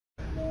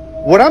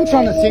What I'm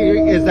trying to say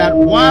is that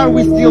why are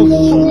we still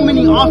so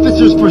many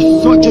officers for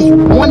just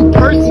one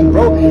person,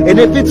 bro? And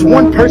if it's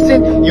one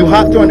person, you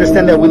have to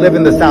understand that we live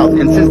in the South.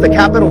 And since the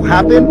Capitol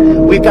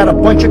happened, we've got a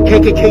bunch of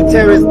KKK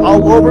terrorists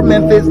all over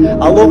Memphis,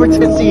 all over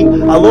Tennessee,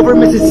 all over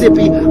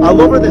Mississippi,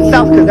 all over the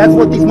South, because that's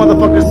what these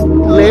motherfuckers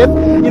live.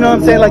 You know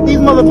what I'm saying? Like, these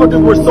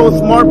motherfuckers were so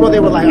smart, bro. They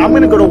were like, I'm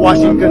going to go to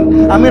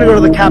Washington. I'm going to go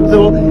to the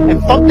Capitol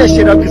and fuck that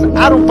shit up because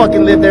I don't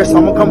fucking live there. So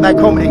I'm going to come back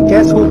home. And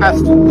guess who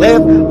has to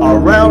live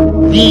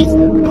around these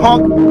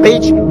punk,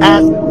 bitch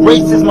ass,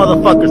 racist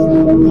motherfuckers?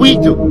 We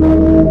do.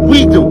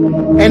 We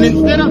do. And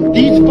instead of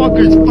these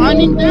fuckers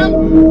finding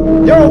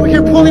them, they're over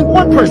here pulling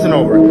one person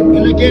over.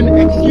 And again,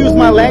 excuse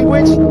my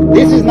language.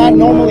 This is not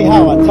normally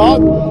how I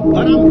talk,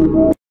 but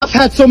I've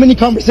had so many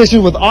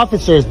conversations with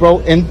officers,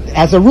 bro. And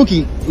as a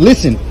rookie,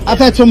 listen, I've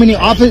had so many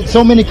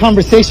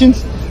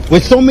conversations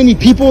with so many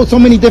people, so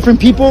many different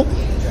people,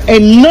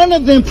 and none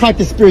of them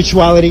practice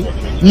spirituality.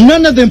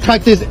 None of them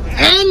practice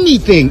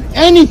anything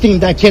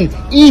that can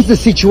ease the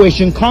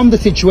situation, calm the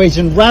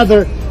situation.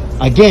 Rather,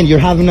 again, you're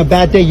having a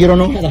bad day, you don't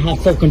know how to have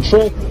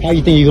self-control. How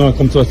you think you're gonna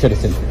come to a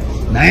citizen?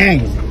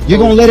 Man, you're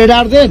gonna let it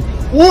out then.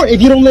 Or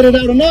if you don't let it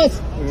out on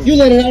us, you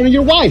let it out on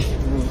your wife.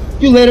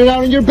 You let it out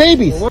on your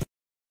babies.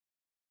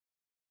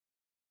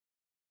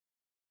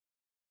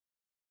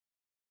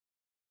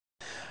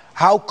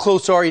 How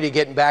close are you to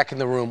getting back in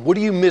the room? What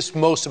do you miss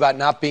most about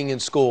not being in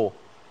school?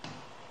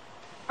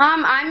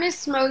 I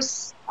miss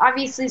most,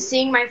 obviously,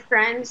 seeing my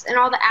friends and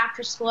all the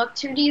after-school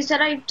activities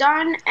that I've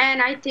done,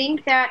 and I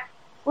think that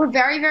we're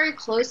very, very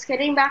close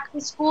getting back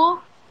to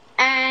school,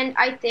 and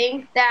I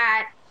think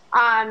that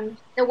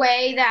the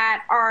way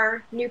that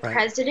our new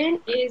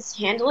president is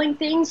handling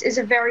things is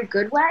a very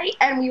good way,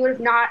 and we would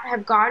not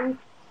have gone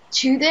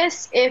to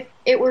this if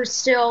it were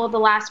still the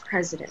last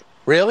president.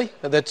 Really?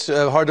 That's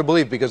hard to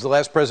believe because the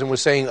last president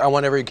was saying, I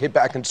want every kid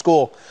back in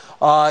school.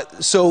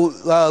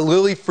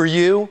 Lily, for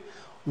you,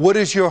 what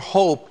is your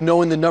hope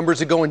knowing the numbers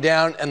are going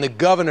down and the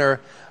governor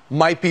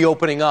might be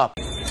opening up?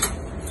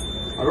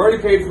 I've already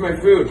paid for my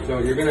food, so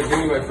you're going to give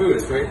me my food.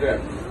 It's right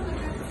there.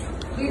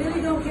 You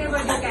really don't care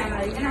about the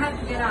camera. You're going to have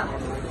to get out.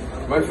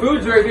 My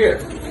food's right here.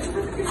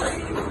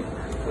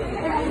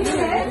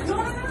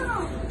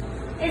 No.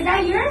 Is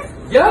that yours?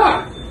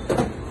 Yeah.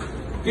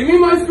 Give me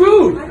my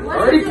food. I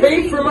already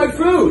paid for my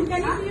food.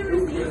 Can you see your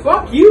receipt?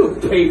 Fuck you.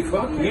 Hey,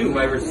 fuck you,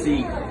 my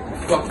receipt.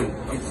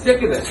 I'm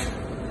sick of this.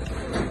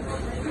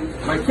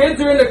 My kids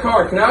are in the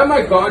car. Can I have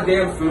my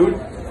goddamn food?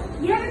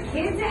 You have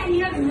kids and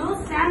you have no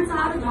sense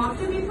how to talk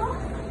to people?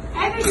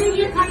 Everything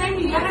you come in,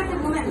 you yell at the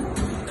woman.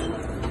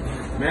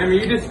 Ma'am, are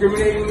you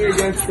discriminating me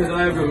against because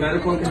I have a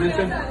medical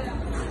condition?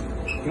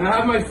 Can I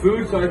have my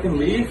food so I can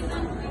leave?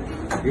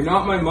 You're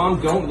not my mom.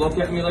 Don't look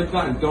at me like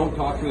that and don't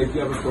talk to me like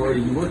you have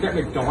authority. You work at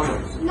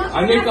McDonald's. No,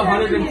 I make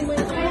 100 and...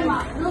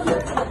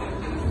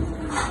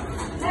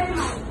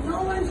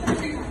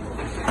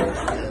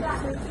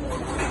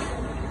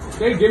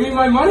 Hey, give me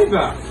my money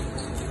back.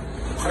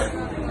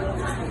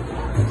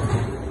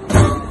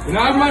 Can I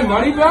have my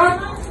money back?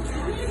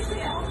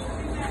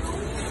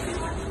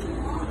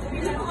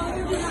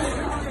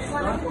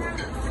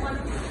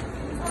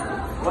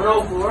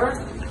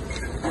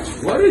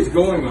 $104? What is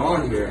going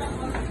on here?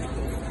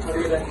 Give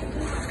me that.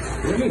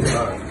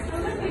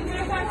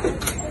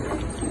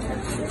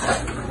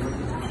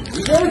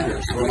 You guys are...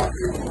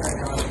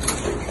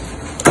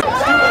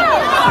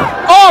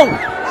 Oh!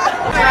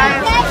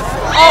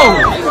 Oh!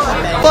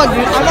 Fuck,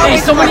 dude. Hey,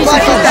 someone needs to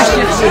kick that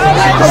shit.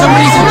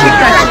 Somebody needs to kick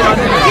that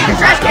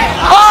shit.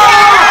 Oh!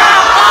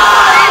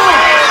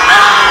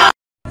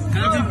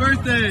 Happy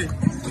birthday!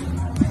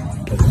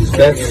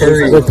 That's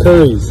Curry. The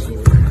Currys.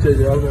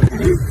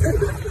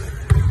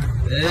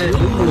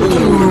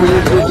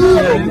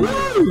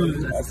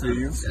 I see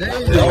you.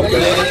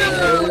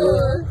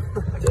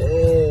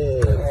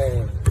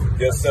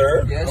 Yes, sir.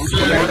 Yes,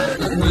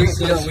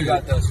 sir. We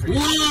got those for you.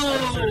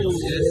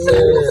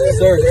 Yes,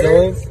 sir,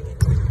 Jones.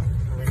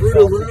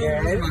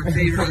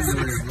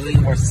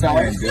 More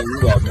sour. You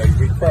gotta make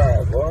me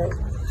cry, boy.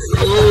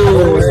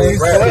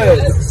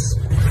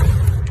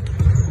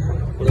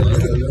 You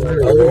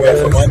wear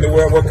some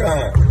underwear, what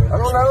kind? I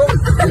don't know.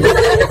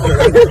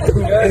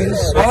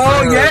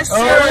 Oh, yes,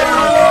 sir.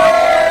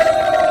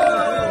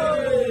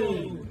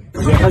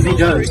 Because he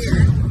does.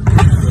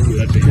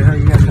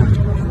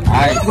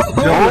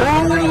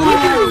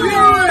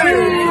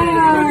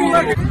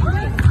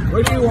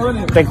 What do you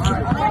want? Thank you.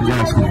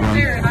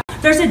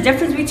 There's a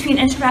difference between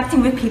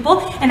interacting with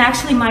people and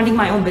actually minding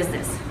my own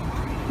business.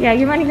 Yeah,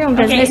 you're minding your own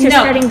business. Okay, You're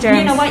spreading germs.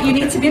 You know what? You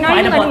need to be You're not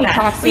quiet even about letting me that.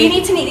 talk, But you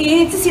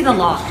need to see the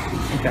law.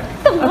 Okay.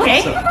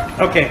 Okay. So,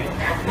 okay.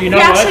 You know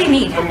You what? actually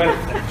need. I'm gonna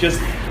just,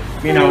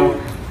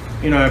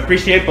 I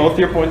appreciate both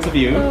your points of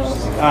view,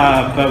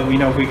 but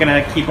we're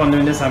gonna keep on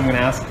doing this. I'm gonna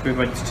ask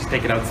everybody to just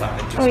take it outside.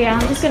 Oh yeah,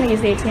 I'm just gonna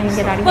use the ATM and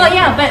get out of here. Well,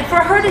 yeah, but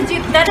for her to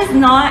do that is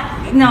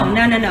not. No.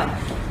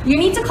 You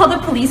need to call the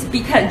police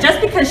because just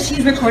because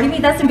she's recording me,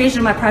 that's invasion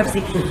of my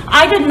privacy.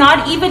 I did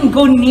not even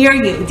go near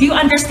you. Do you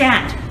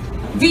understand?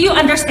 Do you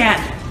understand?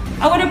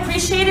 I would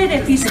appreciate it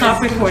if you stop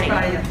recording.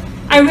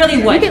 I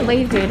really would. You can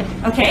leave, dude.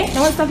 Okay.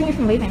 No one's stopping you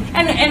from leaving.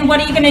 And what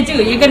are you gonna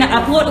do? You're gonna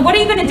upload. What are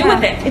you gonna do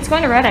with it? It's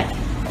going to Reddit.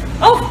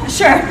 Oh,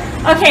 sure.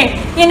 Okay.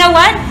 You know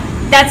what?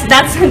 That's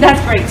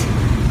great.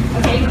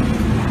 Okay.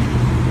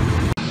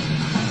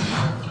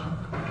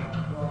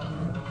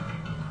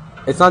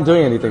 It's not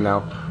doing anything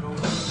now.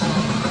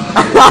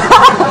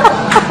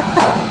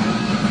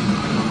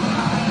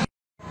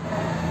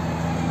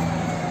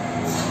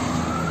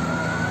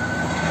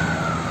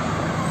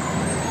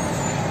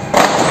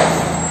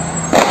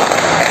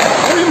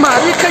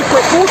 Marica, hijo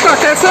de puta,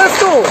 ¿qué es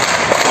esto?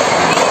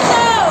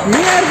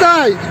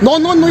 ¡Mierda! No,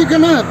 no hice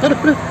nada.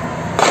 Espera.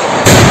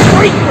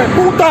 ¡Ay, hijo de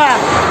puta!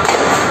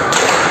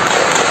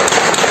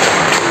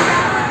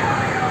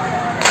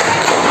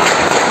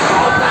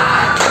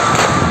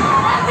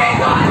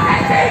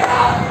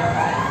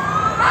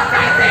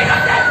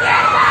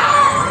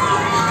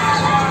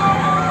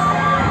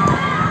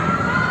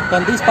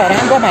 Están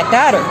disparando a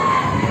matar.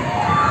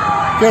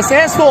 ¿Qué es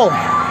esto?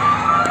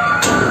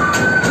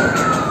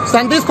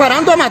 Están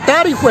disparando a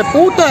matar, hijo de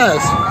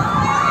putas.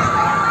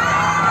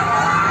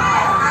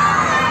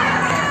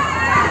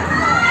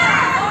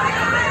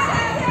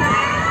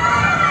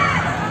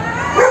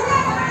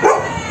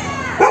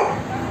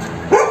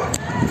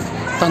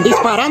 Están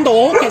disparando,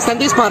 oh, que están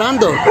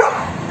disparando.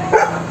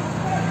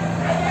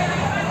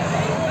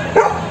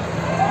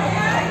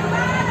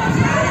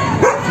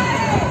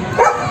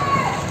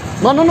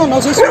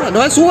 No se suba,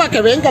 no se suba,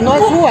 que venga, no se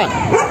suba.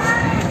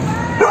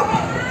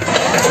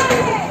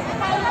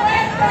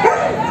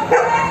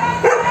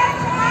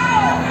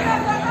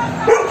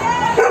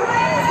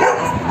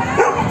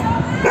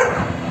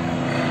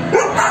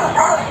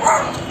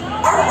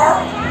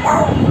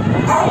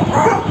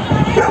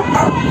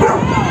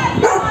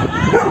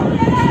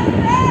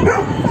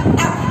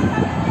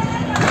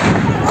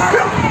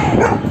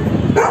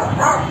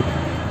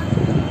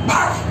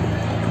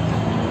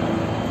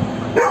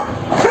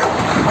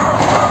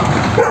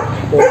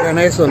 Oigan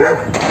eso, ¿no?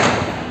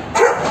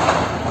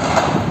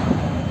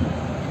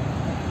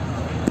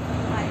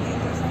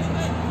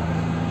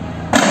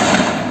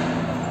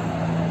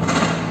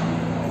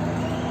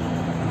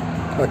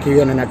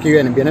 Aquí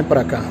vienen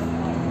para acá.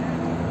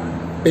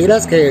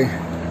 Miras que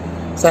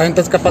esa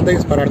gente es capaz de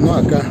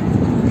dispararnos acá.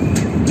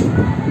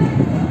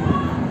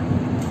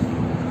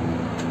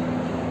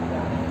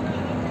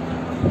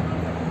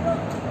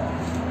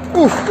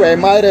 Uf, qué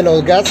madre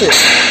los gases.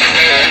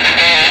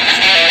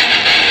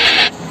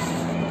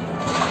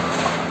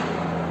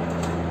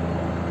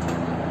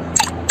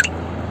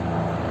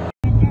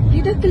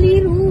 Dia dah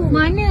keliru.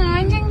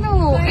 Mana anjing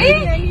tu?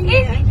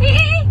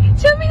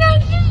 Syamil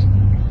lagi.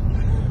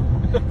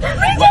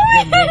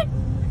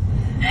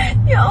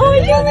 Ya Allah,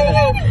 Syamil.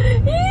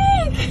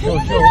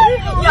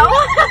 Ya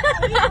Allah.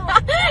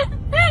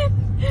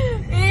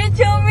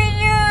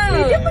 Syamilnya.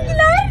 Dia pergi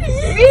lari.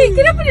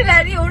 Kenapa dia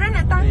lari? Orang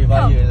nak tangkap.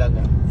 Bahaya lah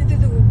kan.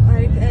 Tu.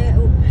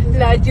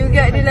 Laju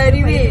juga dia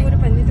lari, weh. Dia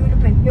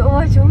depan. Ya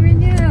Allah,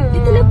 Syamilnya.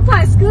 Dia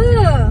terlepas ke?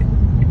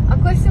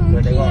 Aku rasa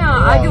mungkin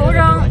ada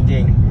orang.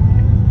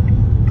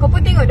 Kau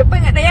pun tengok depan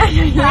kat tayar.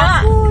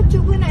 Aku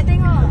cuba nak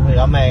tengok.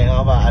 Ramai,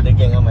 nampak ada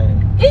geng ramai.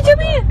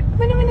 Cuba ya.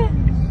 Mana?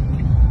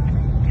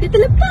 Dia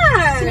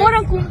terlepas. Semua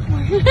orang kumpul.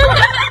 Dia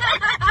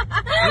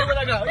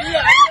berlagak.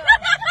 Iya.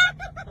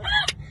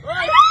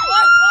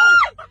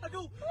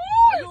 Aduh.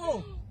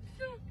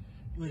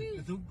 Weh,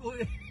 tersungkur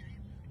ni.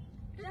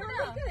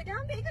 Dah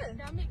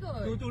ambil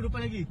ke? Tu depan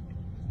lagi.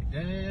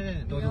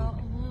 Tu.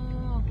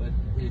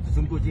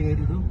 Tersungkur Cina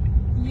tu.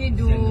 Ya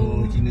tu.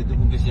 Cina tu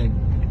pun kesian.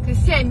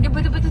 Kesian dia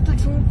betul-betul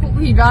tersungkur.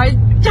 Wih,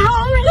 rajau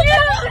ni.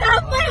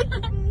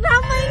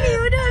 Ramai ni.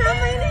 Udah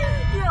ramai ni.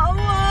 Ya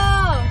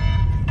Allah.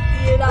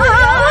 Yelah.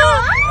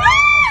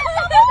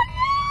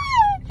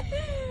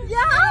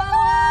 Ya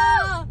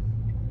Allah.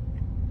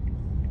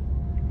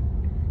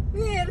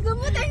 Mir,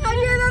 semua tengok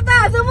dia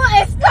tak? Semua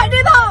escort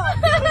dia tau.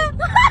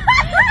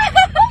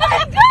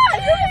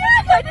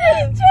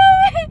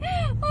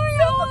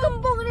 Semua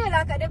kembung dia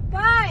lah kat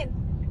depan.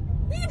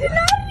 Dia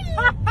lari.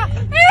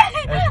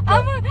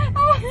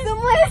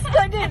 Semua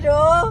escort dia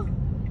tu.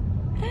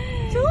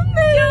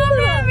 Comel.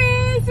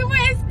 Semua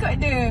escort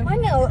dia.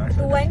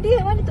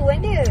 Mana tuan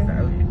dia?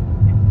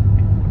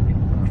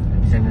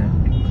 Di sana,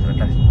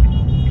 atas.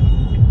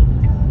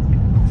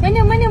 Mana?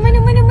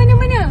 Macam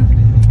mana?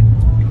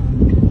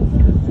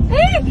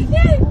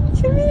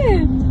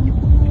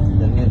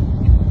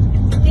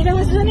 Dia dah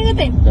masuk sana ke,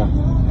 Tan? Dah.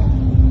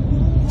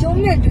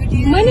 Comel tu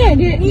dia. Mana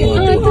dia?